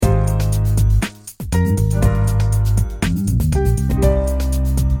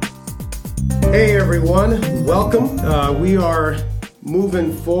everyone. Welcome. We are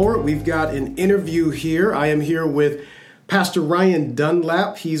moving forward. We've got an interview here. I am here with Pastor Ryan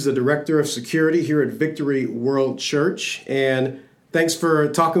Dunlap. He's the Director of Security here at Victory World Church. And thanks for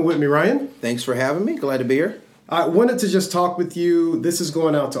talking with me, Ryan. Thanks for having me. Glad to be here. I wanted to just talk with you. This is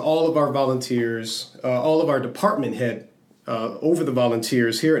going out to all of our volunteers, all of our department head over the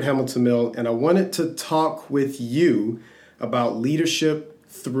volunteers here at Hamilton Mill. And I wanted to talk with you about leadership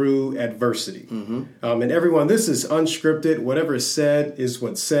through adversity. And everyone, this is unscripted. Whatever is said is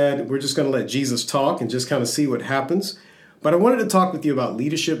what's said. We're just going to let Jesus talk and just kind of see what happens. But I wanted to talk with you about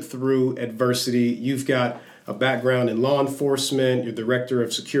leadership through adversity. You've got a background in law enforcement. You're director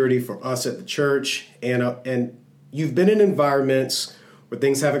of security for us at the church. And you've been in environments where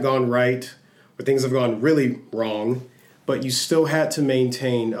things haven't gone right, where things have gone really wrong, but you still had to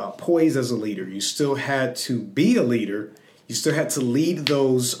maintain poise as a leader. You still had to be a leader. You still had to lead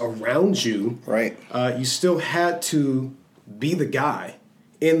those around you. Right. You still had to be the guy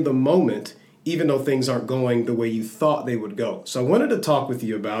in the moment, even though things aren't going the way you thought they would go. So I wanted to talk with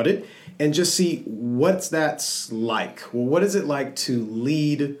you about it and just see what's that's like. Well, what is it like to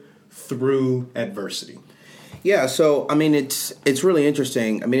lead through adversity? Yeah, so, I mean, it's really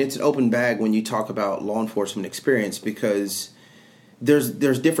interesting. I mean, it's an open bag when you talk about law enforcement experience because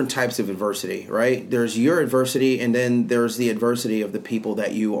there's different types of adversity, right? There's your adversity, and then there's the adversity of the people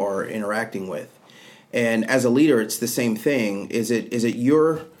that you are interacting with. And as a leader, it's the same thing. Is it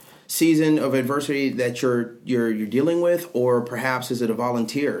your season of adversity that you're dealing with, or perhaps is it a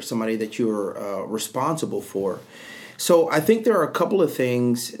volunteer, somebody that you're responsible for? So I think there are a couple of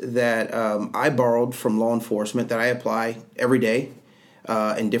things that I borrowed from law enforcement that I apply every day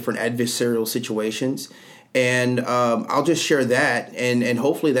in different adversarial situations. And I'll just share that, and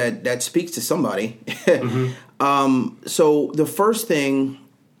hopefully that speaks to somebody. So the first thing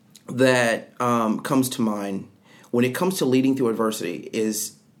that comes to mind when it comes to leading through adversity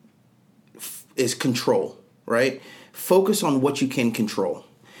is control, right? Focus on what you can control.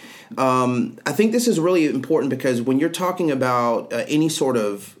 I think this is really important because when you're talking about any sort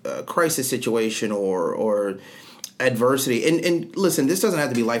of crisis situation or adversity, and listen, this doesn't have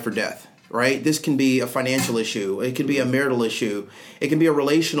to be life or death. Right? This can be a financial issue. It can be a marital issue. It can be a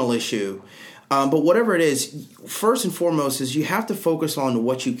relational issue. But whatever it is, first and foremost is you have to focus on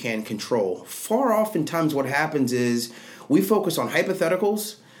what you can control. Far oftentimes what happens is we focus on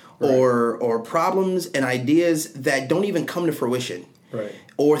hypotheticals or problems and ideas that don't even come to fruition. Right.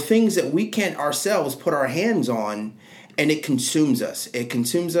 Or things that we can't ourselves put our hands on, and it consumes us. It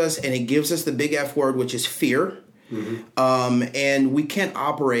consumes us and it gives us the big F word, which is fear. And we can't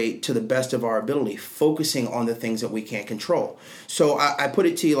operate to the best of our ability, focusing on the things that we can't control. So I put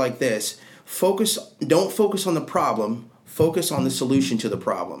it to you like this: don't focus on the problem, focus on the solution to the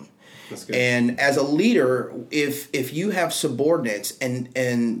problem. That's good. And as a leader, if you have subordinates and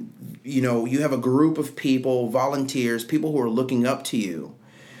you have a group of people, volunteers, people who are looking up to you,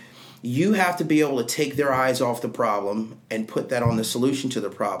 you have to be able to take their eyes off the problem and put that on the solution to the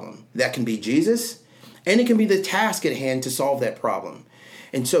problem. That can be Jesus. And it can be the task at hand to solve that problem.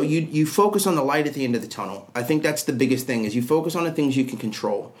 And so you focus on the light at the end of the tunnel. I think that's the biggest thing, is you focus on the things you can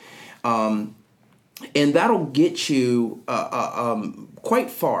control. And that'll get you quite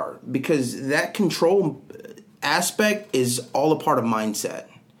far, because that control aspect is all a part of mindset.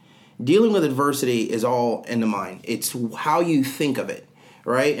 Dealing with adversity is all in the mind. It's how you think of it,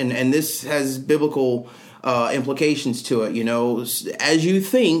 right? And this has biblical implications to it, as you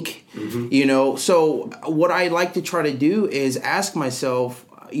think, So what I like to try to do is ask myself,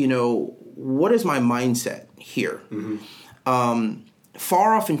 what is my mindset here?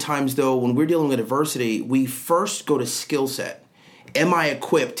 Far oftentimes, though, when we're dealing with adversity, we first go to skill set. Am I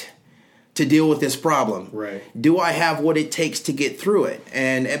equipped to deal with this problem? Right. Do I have what it takes to get through it?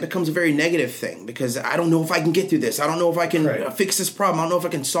 And it becomes a very negative thing, because I don't know if I can get through this. I don't know if I can fix this problem. I don't know if I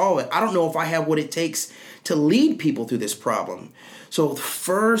can solve it. I don't know if I have what it takes to lead people through this problem. So the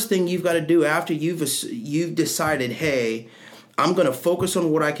first thing you've got to do after you've decided, hey, I'm going to focus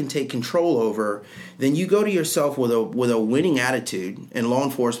on what I can take control over, then you go to yourself with a winning attitude. In law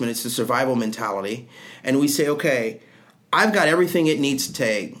enforcement, it's the survival mentality. And we say, okay, I've got everything it needs to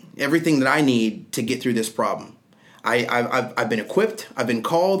take, everything that I need to get through this problem. I've been equipped, I've been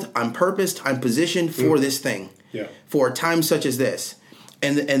called, I'm purposed, I'm positioned for this thing, for a time such as this.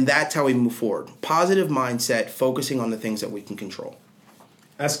 And that's how we move forward. Positive mindset, focusing on the things that we can control.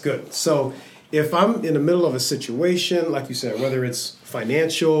 That's good. So if I'm in the middle of a situation, like you said, whether it's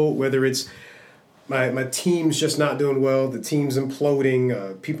financial, whether it's my team's just not doing well, the team's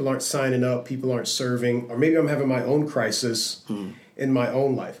imploding, people aren't signing up, people aren't serving, or maybe I'm having my own crisis, in my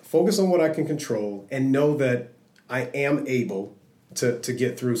own life. Focus on what I can control and know that I am able to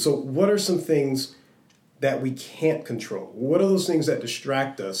get through. So what are some things that we can't control? What are those things that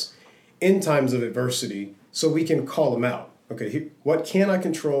distract us in times of adversity so we can call them out? Okay, what can I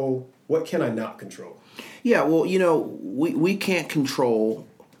control? What can I not control? Yeah, well, we can't control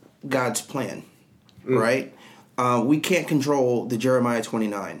God's plan, right? We can't control the Jeremiah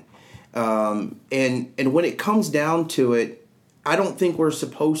 29. And when it comes down to it, I don't think we're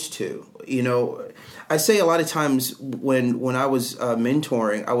supposed to. I say a lot of times when I was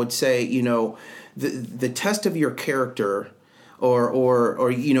mentoring, I would say, the test of your character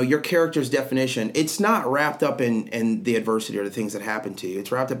or your character's definition, it's not wrapped up in the adversity or the things that happen to you.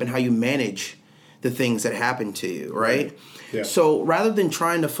 It's wrapped up in how you manage the things that happen to you, right? Yeah. So rather than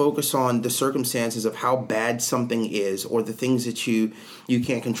trying to focus on the circumstances of how bad something is or the things that you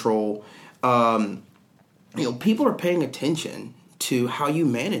can't control, people are paying attention to how you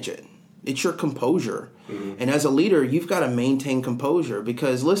manage it. It's your composure. Mm-hmm. And as a leader, you've got to maintain composure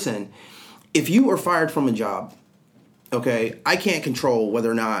because, listen, if you are fired from a job, okay, I can't control whether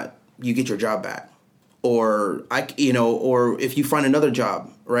or not you get your job back. Or or if you find another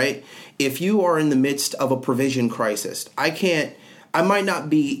job, right? If you are in the midst of a provision crisis, I might not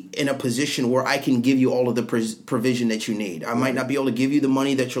be in a position where I can give you all of the provision that you need. I might not be able to give you the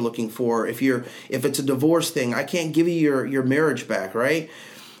money that you're looking for. If it's a divorce thing, I can't give you your marriage back, right?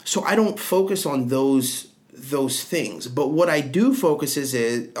 So I don't focus on those things. But what I do focus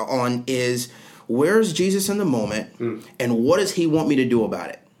on is where's Jesus in the moment, and what does he want me to do about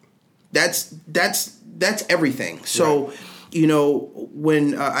it? That's everything. So, right.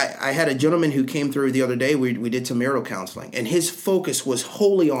 When I had a gentleman who came through the other day, we did some marital counseling, and his focus was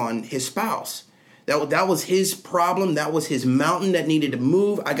wholly on his spouse. That was his problem. That was his mountain that needed to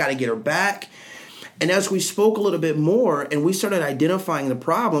move. I got to get her back. And as we spoke a little bit more and we started identifying the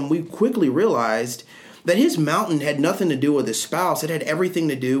problem, we quickly realized that his mountain had nothing to do with his spouse. It had everything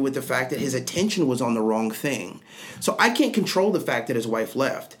to do with the fact that his attention was on the wrong thing. So I can't control the fact that his wife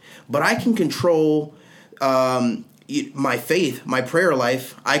left, but I can control my faith, my prayer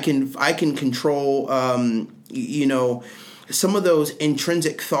life. I can control, some of those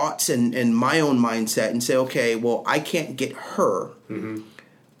intrinsic thoughts and my own mindset and say, okay, well, I can't get her. Mm-hmm.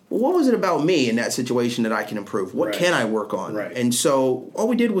 What was it about me in that situation that I can improve? What can I work on? Right. And so all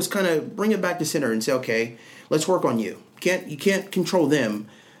we did was kind of bring it back to center and say, okay, let's work on you. You can't control them,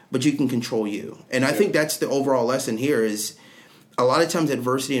 but you can control you. And I think that's the overall lesson here is a lot of times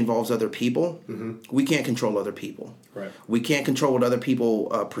adversity involves other people. Mm-hmm. We can't control other people. Right. We can't control what other people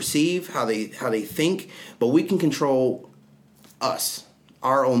perceive, how they think, but we can control us,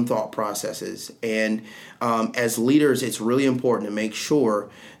 our own thought processes. And as leaders, it's really important to make sure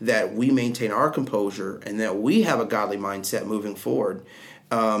that we maintain our composure and that we have a godly mindset moving forward.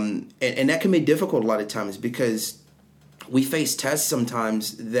 And that can be difficult a lot of times because we face tests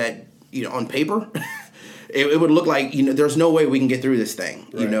sometimes that, on paper, it would look like, there's no way we can get through this thing,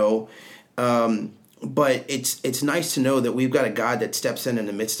 right. But it's nice to know that we've got a God that steps in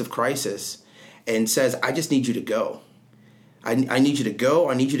the midst of crisis and says, I just need you to go. I need you to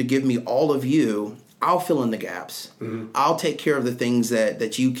go. I need you to give me all of you. I'll fill in the gaps. Mm-hmm. I'll take care of the things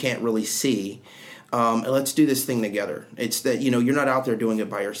that you can't really see. And let's do this thing together. It's that, you're not out there doing it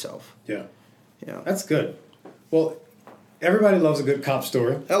by yourself. Yeah. That's good. Well, everybody loves a good cop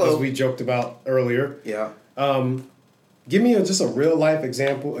story. Hello. As we joked about earlier. Yeah. Give me just a real life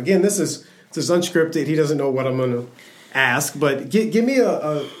example. Again, this is unscripted. He doesn't know what I'm going to ask, but give me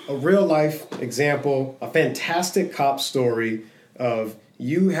a real life example, a fantastic cop story of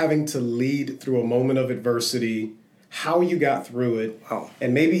you having to lead through a moment of adversity, how you got through it,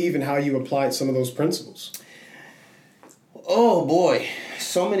 and maybe even how you applied some of those principles. Oh boy,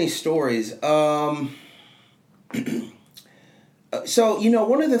 so many stories. So,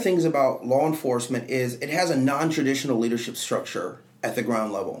 one of the things about law enforcement is it has a non-traditional leadership structure at the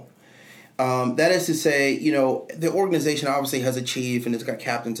ground level. That is to say, the organization obviously has a chief and it's got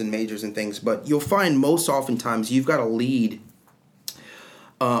captains and majors and things, but you'll find most oftentimes you've got to lead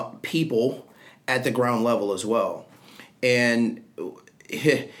people at the ground level as well. And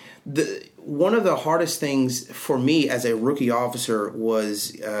one of the hardest things for me as a rookie officer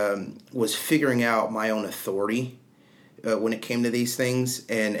was figuring out my own authority when it came to these things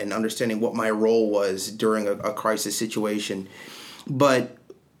and understanding what my role was during a crisis situation. But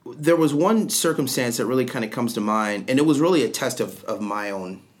there was one circumstance that really kind of comes to mind, and it was really a test of my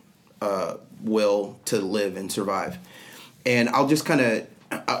own will to live and survive. And I'll just kind of,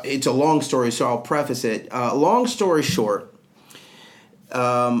 it's a long story, so I'll preface it. Long story short,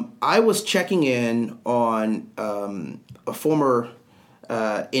 I was checking in on a former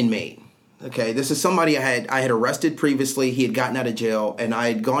inmate. Okay, this is somebody I had arrested previously. He had gotten out of jail, and I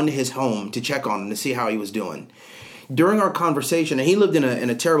had gone to his home to check on him to see how he was doing. During our conversation, and he lived in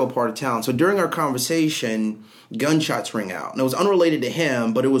a terrible part of town, so during our conversation, gunshots ring out. And it was unrelated to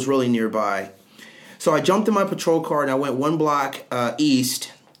him, but it was really nearby. So I jumped in my patrol car, and I went 1 block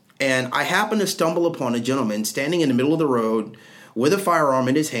east, and I happened to stumble upon a gentleman standing in the middle of the road with a firearm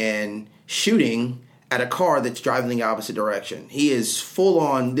in his hand, shooting at a car that's driving the opposite direction. He is full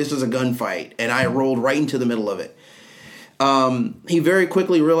on, this was a gunfight, and I rolled right into the middle of it. He very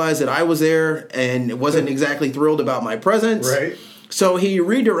quickly realized that I was there and wasn't exactly thrilled about my presence. Right. So he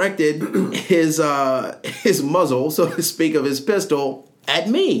redirected his muzzle, so to speak, of his pistol at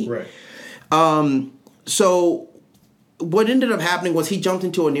me. Right. So what ended up happening was he jumped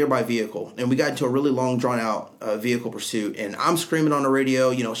into a nearby vehicle, and we got into a really long, drawn-out vehicle pursuit. And I'm screaming on the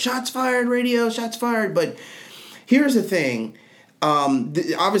radio, shots fired, radio, shots fired. But here's the thing.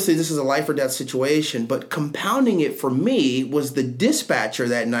 Obviously, this is a life-or-death situation, but compounding it for me was the dispatcher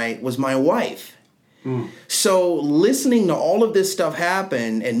that night was my wife. So listening to all of this stuff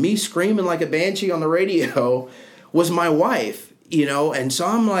happen and me screaming like a banshee on the radio was my wife. And so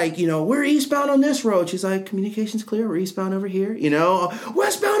I'm like, we're eastbound on this road. She's like, communications clear. We're eastbound over here.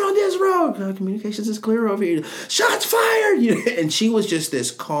 Westbound on this road. Communications is clear over here. Shots fired. And she was just this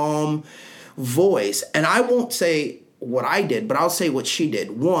calm voice. And I won't say what I did, but I'll say what she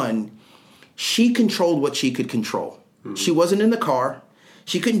did. One, she controlled what she could control. Mm-hmm. She wasn't in the car.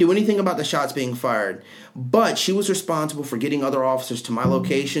 She couldn't do anything about the shots being fired, but she was responsible for getting other officers to my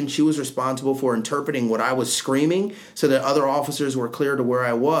location. She was responsible for interpreting what I was screaming so that other officers were clear to where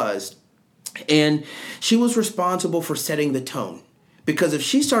I was. And she was responsible for setting the tone. Because if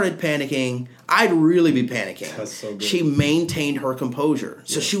she started panicking, I'd really be panicking. That's so good. She maintained her composure.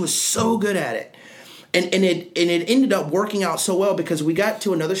 So she was so good at it. And it ended up working out so well because we got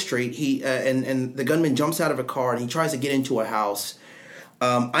to another street. He and the gunman jumps out of a car and he tries to get into a house.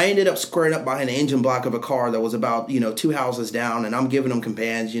 I ended up squaring up behind the engine block of a car that was about, 2 houses down, and I'm giving them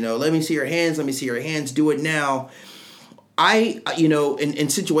commands, let me see your hands, do it now. In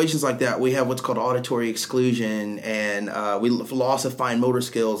situations like that, we have what's called auditory exclusion and loss of fine motor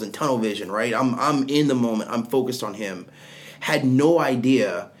skills and tunnel vision, right? I'm in the moment, I'm focused on him. Had no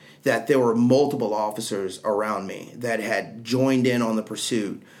idea that there were multiple officers around me that had joined in on the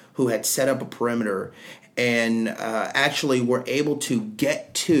pursuit, who had set up a perimeter, and actually were able to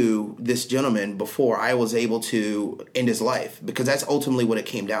get to this gentleman before I was able to end his life, because that's ultimately what it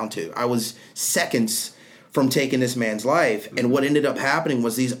came down to. I was seconds from taking this man's life, and what ended up happening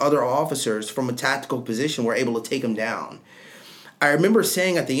was these other officers from a tactical position were able to take him down. I remember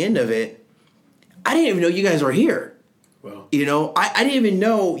saying at the end of it, I didn't even know you guys were here. Well, I didn't even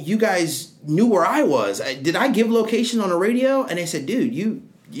know you guys knew where I was. Did I give location on the radio? And they said, dude, you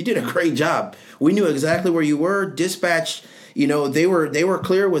did a great job. We knew exactly where you were. Dispatch, they were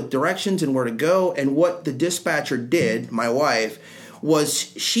clear with directions and where to go. And what the dispatcher did, my wife,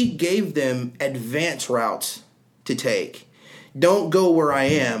 was she gave them advance routes to take. Don't go where I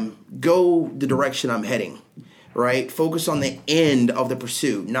am. Go the direction I'm heading, right? Focus on the end of the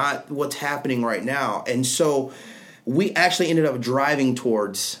pursuit, not what's happening right now. And so we actually ended up driving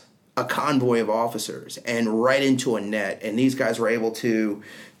towards a convoy of officers and right into a net, and these guys were able to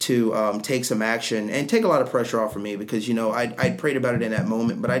take some action and take a lot of pressure off of me because I prayed about it in that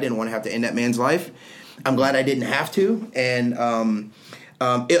moment, but I didn't want to have to end that man's life. I'm glad I didn't have to, and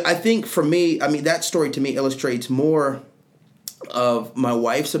I think for me, that story to me illustrates more of my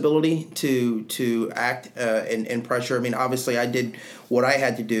wife's ability to act in pressure. Obviously I did what I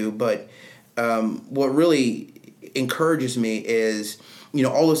had to do, but what really encourages me is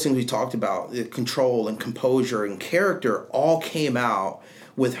all those things we talked about, the control and composure and character, all came out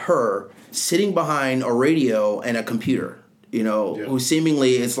with her sitting behind a radio and a computer, who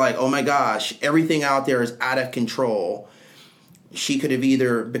seemingly it's like, oh my gosh, everything out there is out of control. She could have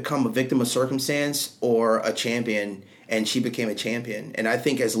either become a victim of circumstance or a champion, and she became a champion. And I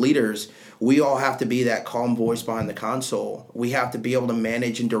think as leaders, we all have to be that calm voice behind the console. We have to be able to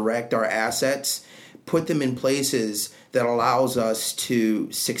manage and direct our assets, put them in places that allows us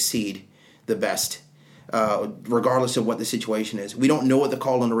to succeed the best, regardless of what the situation is. We don't know what the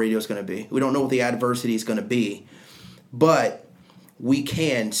call on the radio is going to be. We don't know what the adversity is going to be. But we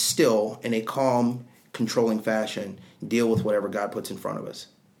can still, in a calm, controlling fashion, deal with whatever God puts in front of us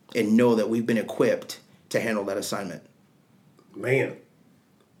and know that we've been equipped to handle that assignment. Man,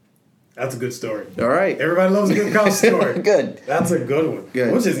 that's a good story. All right. Everybody loves a good cop story. Good. That's a good one.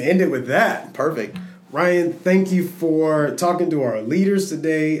 Good. We'll just end it with that. Perfect. Ryan, thank you for talking to our leaders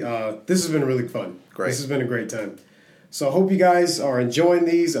today. This has been really fun. Great. This has been a great time. So I hope you guys are enjoying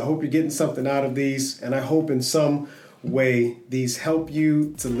these. I hope you're getting something out of these. And I hope in some way these help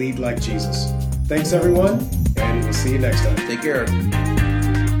you to lead like Jesus. Thanks, everyone. And we'll see you next time. Take care.